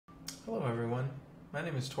Hello everyone, my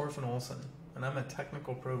name is Torfinn Olsen, and I'm a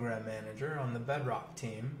Technical Program Manager on the Bedrock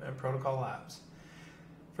team at Protocol Labs.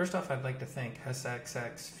 First off, I'd like to thank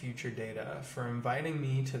SXX Future Data for inviting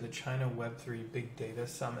me to the China web3 Big Data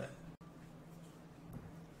Summit.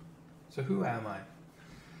 So who am I?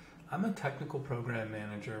 I'm a Technical Program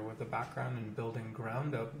Manager with a background in building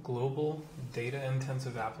ground-up global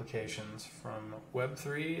data-intensive applications from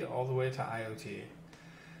Web3 all the way to IoT.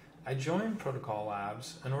 I joined Protocol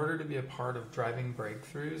Labs in order to be a part of driving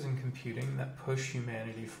breakthroughs in computing that push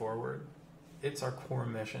humanity forward. It's our core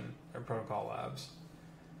mission at Protocol Labs.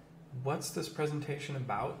 What's this presentation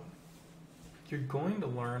about? You're going to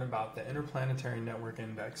learn about the Interplanetary Network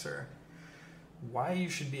Indexer, why you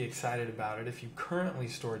should be excited about it if you currently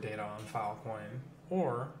store data on Filecoin,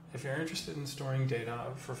 or if you're interested in storing data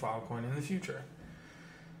for Filecoin in the future.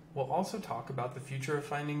 We'll also talk about the future of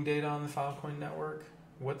finding data on the Filecoin network,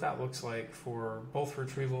 what that looks like for both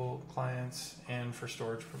retrieval clients and for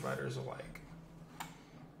storage providers alike.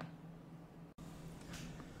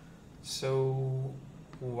 So,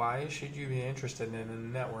 why should you be interested in a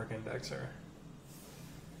network indexer?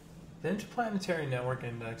 The Interplanetary Network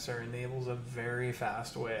Indexer enables a very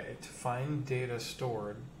fast way to find data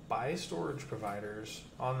stored by storage providers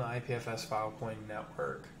on the IPFS Filecoin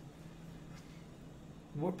network.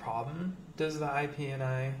 What problem does the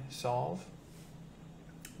IPNI solve?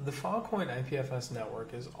 The Filecoin IPFS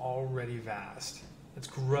network is already vast. It's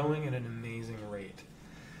growing at an amazing rate.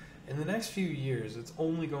 In the next few years, it's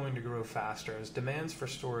only going to grow faster as demands for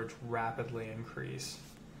storage rapidly increase.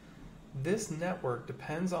 This network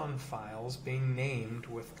depends on files being named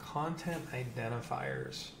with content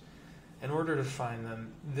identifiers. In order to find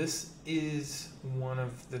them, this is one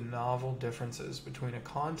of the novel differences between a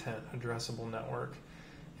content addressable network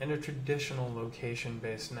and a traditional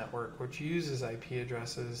location-based network which uses IP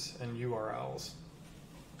addresses and URLs.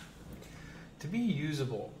 To be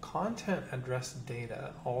usable, content address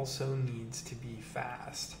data also needs to be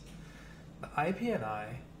fast. The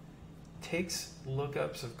IPNI takes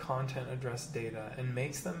lookups of content address data and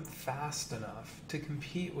makes them fast enough to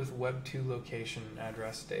compete with Web2 location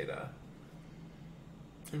address data.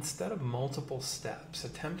 Instead of multiple steps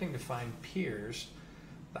attempting to find peers,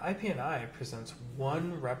 the IPNI presents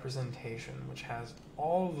one representation which has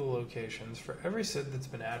all of the locations for every SID that's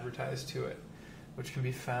been advertised to it, which can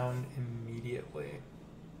be found immediately.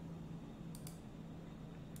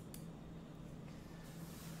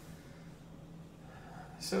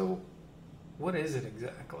 So, what is it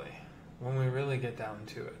exactly when we really get down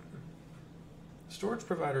to it? Storage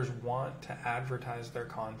providers want to advertise their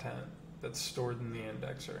content that's stored in the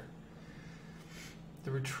indexer. The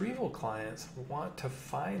retrieval clients want to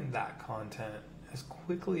find that content as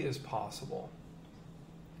quickly as possible.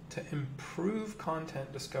 To improve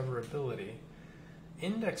content discoverability,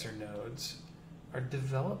 indexer nodes are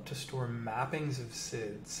developed to store mappings of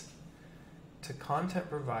SIDs to content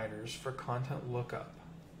providers for content lookup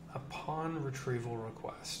upon retrieval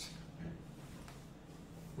request.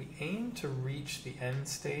 We aim to reach the end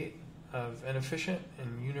state of an efficient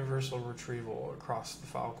and universal retrieval across the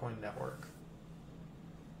Filecoin network.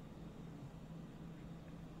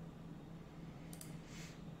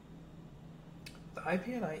 The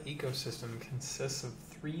IPNI ecosystem consists of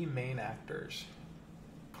three main actors.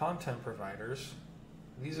 Content providers,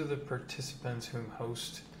 these are the participants who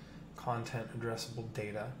host content addressable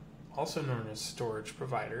data, also known as storage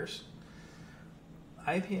providers.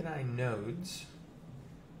 IPNI nodes,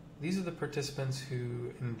 these are the participants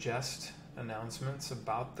who ingest announcements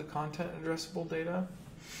about the content addressable data.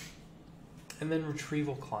 And then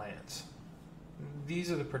retrieval clients. These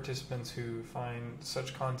are the participants who find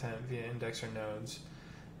such content via indexer nodes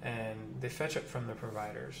and they fetch it from the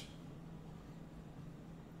providers.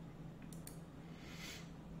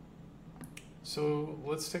 So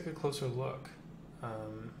let's take a closer look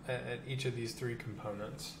at each of these three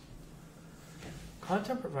components.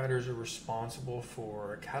 Content providers are responsible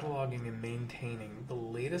for cataloging and maintaining the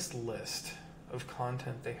latest list of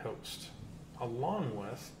content they host, along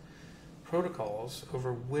with protocols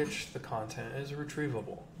over which the content is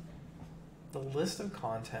retrievable. The list of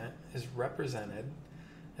content is represented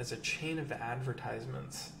as a chain of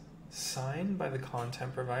advertisements signed by the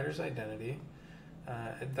content provider's identity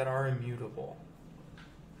that are immutable.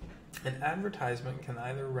 An advertisement can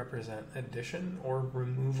either represent addition or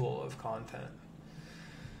removal of content.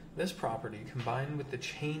 This property, combined with the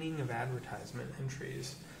chaining of advertisement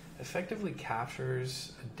entries, effectively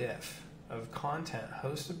captures a diff of content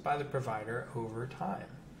hosted by the provider over time.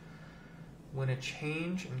 When a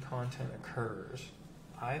change in content occurs,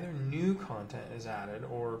 either new content is added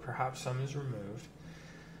or perhaps some is removed,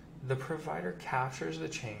 The provider captures the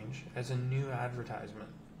change as a new advertisement,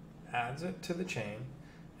 adds it to the chain,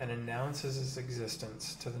 and announces its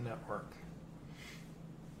existence to the network.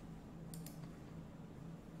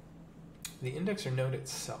 The indexer node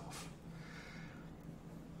itself.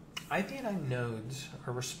 IPNI nodes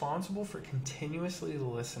are responsible for continuously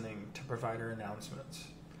listening to provider announcements.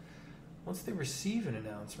 Once they receive an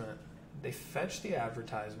announcement, they fetch the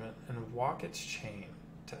advertisement and walk its chain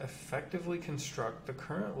to effectively construct the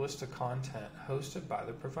current list of content hosted by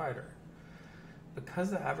the provider. Because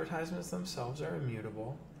the advertisements themselves are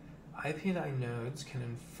immutable, IPNI nodes can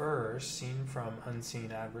infer seen from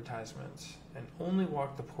unseen advertisements and only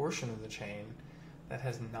walk the portion of the chain that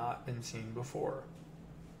has not been seen before.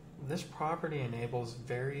 This property enables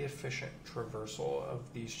very efficient traversal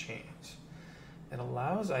of these chains. It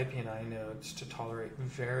allows IPNI nodes to tolerate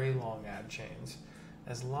very long ad chains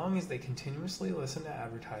as long as they continuously listen to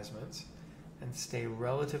advertisements and stay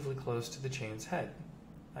relatively close to the chain's head,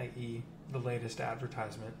 i.e. the latest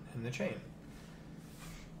advertisement in the chain.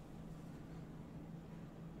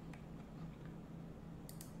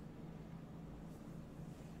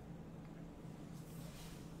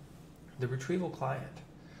 The retrieval client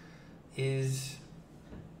is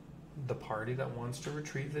the party that wants to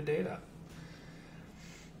retrieve the data.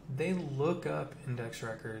 They look up index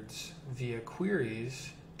records via queries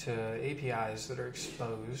to APIs that are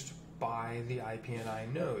exposed by the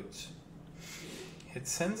IPNI nodes. It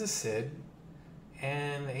sends a SID,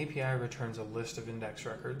 and the API returns a list of index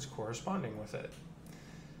records corresponding with it.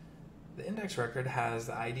 The index record has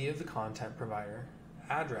the ID of the content provider,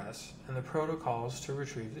 address, and the protocols to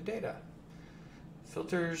retrieve the data.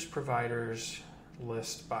 Filters providers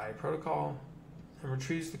list by protocol and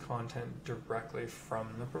retrieves the content directly from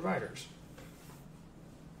the providers.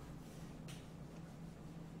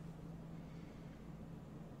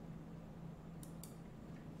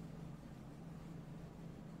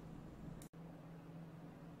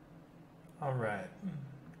 All right,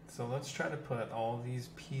 so let's try to put all these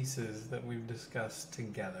pieces that we've discussed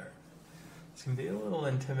together. This can be a little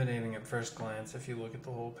intimidating at first glance if you look at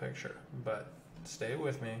the whole picture, but stay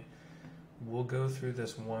with me. We'll go through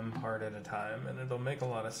this one part at a time, and it'll make a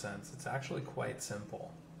lot of sense. It's actually quite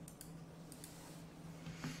simple.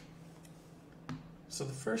 So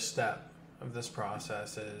the first step of this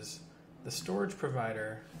process is the storage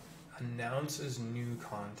provider announces new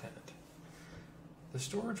content. The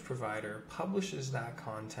storage provider publishes that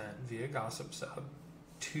content via Gossip Sub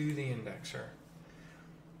to the indexer.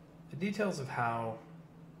 The details of how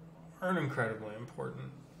aren't incredibly important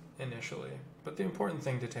initially, but the important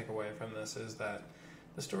thing to take away from this is that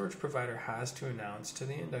the storage provider has to announce to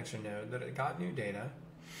the indexer node that it got new data,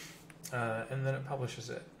 and then it publishes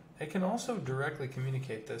it. It can also directly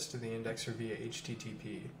communicate this to the indexer via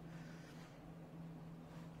HTTP.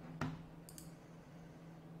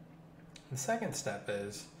 The second step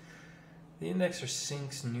is the indexer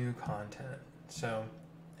syncs new content. So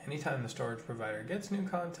anytime the storage provider gets new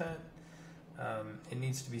content, it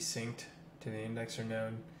needs to be synced to the indexer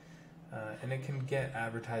node. And it can get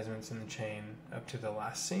advertisements in the chain up to the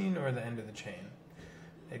last seen or the end of the chain.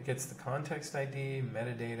 It gets the context ID,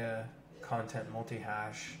 metadata, content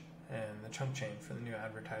multi-hash, and the chunk chain for the new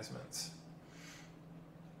advertisements.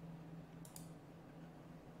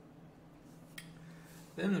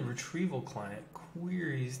 Then the retrieval client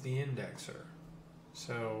queries the indexer.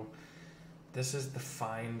 So this is the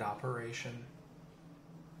find operation.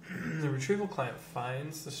 The retrieval client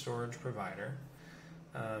finds the storage provider,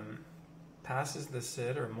 passes the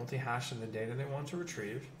SID or multi-hash of the data they want to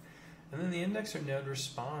retrieve, and then the indexer node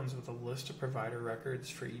responds with a list of provider records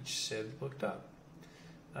for each SID looked up.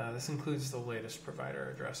 This includes the latest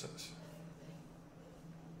provider addresses.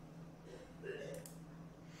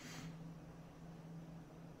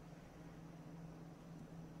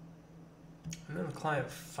 And then the client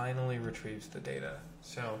finally retrieves the data.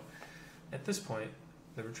 So at this point,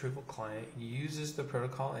 the retrieval client uses the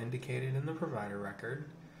protocol indicated in the provider record,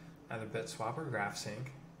 either bitswap or GraphSync,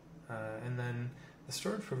 and then the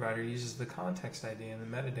storage provider uses the context ID and the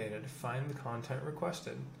metadata to find the content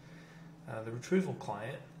requested. The retrieval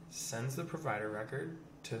client sends the provider record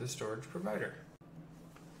to the storage provider.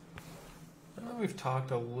 Now that we've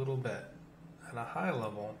talked a little bit at a high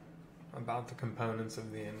level about the components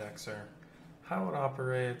of the indexer, how it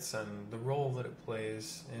operates, and the role that it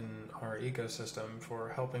plays in our ecosystem for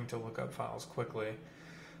helping to look up files quickly,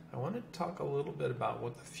 I wanted to talk a little bit about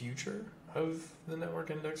what the future of the network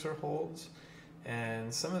indexer holds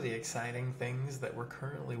and some of the exciting things that we're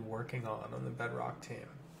currently working on the Bedrock team.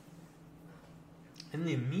 In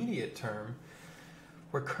the immediate term,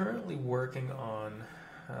 we're currently working on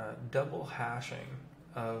double hashing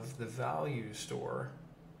of the value store,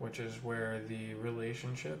 which is where the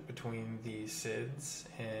relationship between the SIDs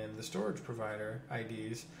and the storage provider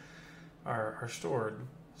IDs are stored,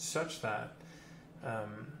 such that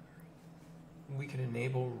we can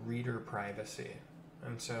enable reader privacy.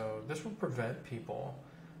 And so this will prevent people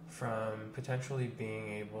from potentially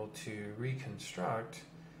being able to reconstruct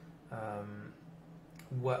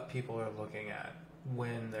what people are looking at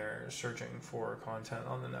when they're searching for content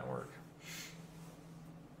on the network.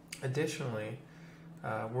 Additionally,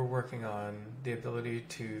 we're working on the ability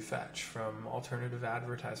to fetch from alternative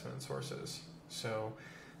advertisement sources. So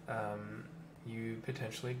you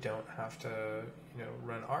potentially don't have to,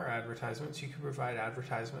 run our advertisements. You can provide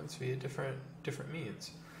advertisements via different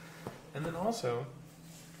means. And then also,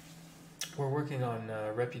 we're working on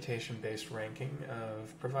reputation-based ranking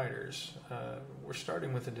of providers. We're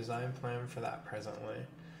starting with a design plan for that presently.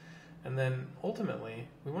 And then ultimately,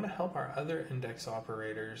 we want to help our other index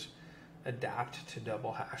operators adapt to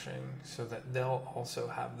double hashing so that they'll also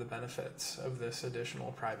have the benefits of this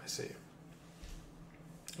additional privacy.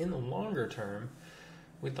 In the longer term,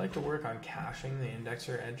 we'd like to work on caching the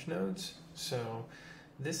indexer edge nodes. So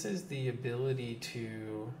this is the ability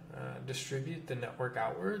to distribute the network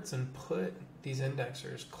outwards and put these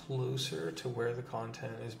indexers closer to where the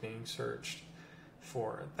content is being searched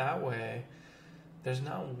for. That way, there's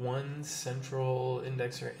not one central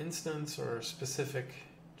indexer instance or a specific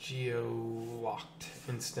geo-locked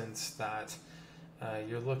instance that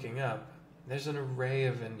you're looking up. There's an array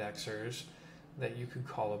of indexers that you could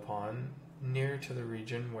call upon near to the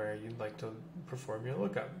region where you'd like to perform your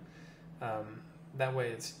lookup. That way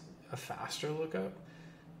it's a faster lookup,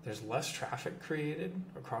 there's less traffic created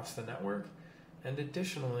across the network, and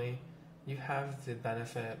additionally, you have the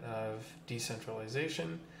benefit of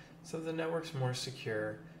decentralization, so the network's more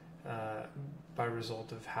secure by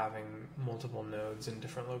result of having multiple nodes in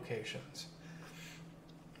different locations.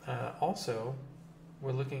 Also,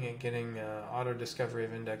 we're looking at getting auto discovery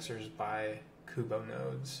of indexers by Kubo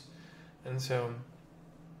nodes. And so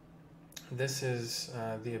this is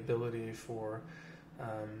the ability for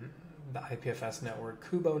the IPFS network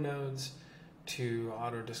Kubo nodes to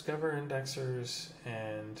auto-discover indexers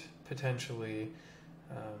and potentially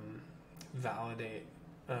validate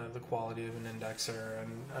the quality of an indexer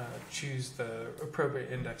and choose the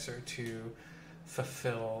appropriate indexer to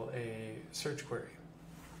fulfill a search query.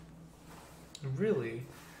 Really,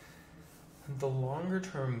 the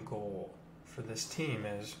longer-term goal for this team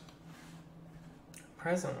is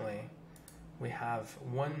presently we have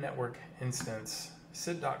one network instance,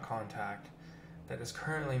 sid.contact, that is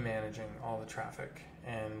currently managing all the traffic,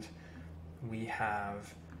 and we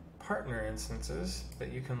have partner instances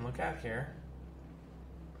that you can look at here.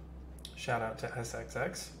 Shout out to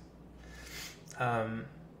SXX,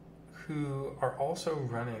 who are also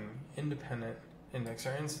running independent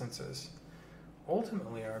indexer instances.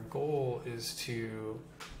 Ultimately, our goal is to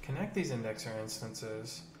connect these indexer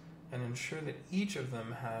instances and ensure that each of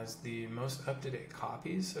them has the most up-to-date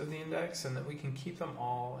copies of the index and that we can keep them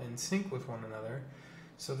all in sync with one another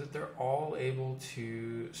so that they're all able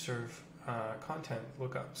to serve content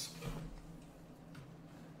lookups.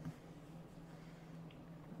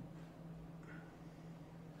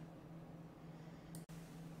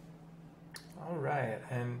 All right,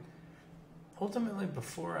 and ultimately,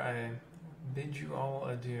 before I bid you all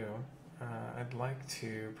adieu, I'd like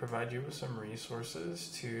to provide you with some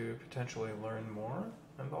resources to potentially learn more,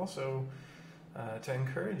 and also to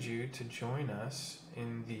encourage you to join us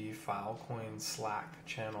in the Filecoin Slack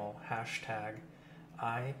channel, hashtag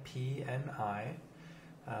IPNI.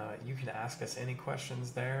 You can ask us any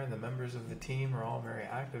questions there. The members of the team are all very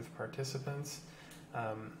active participants.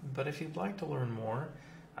 But if you'd like to learn more,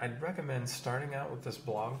 I'd recommend starting out with this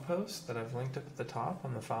blog post that I've linked up at the top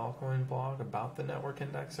on the Filecoin blog about the network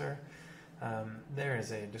indexer. There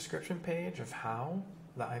is a description page of how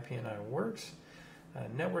the IPNI works.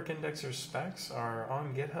 Network indexer specs are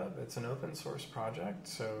on GitHub. It's an open source project,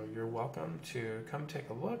 so you're welcome to come take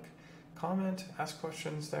a look, comment, ask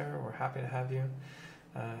questions there. We're happy to have you.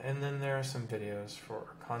 And then there are some videos for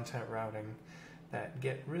content routing that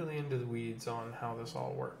get really into the weeds on how this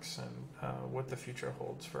all works and what the future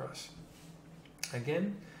holds for us.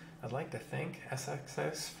 Again, I'd like to thank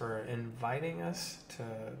SXX for inviting us to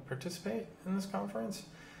participate in this conference,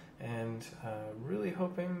 and really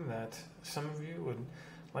hoping that some of you would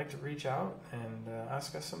like to reach out and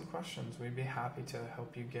ask us some questions. We'd be happy to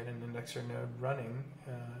help you get an indexer node running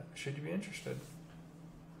should you be interested.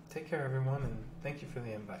 Take care, everyone, and thank you for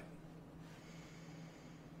the invite.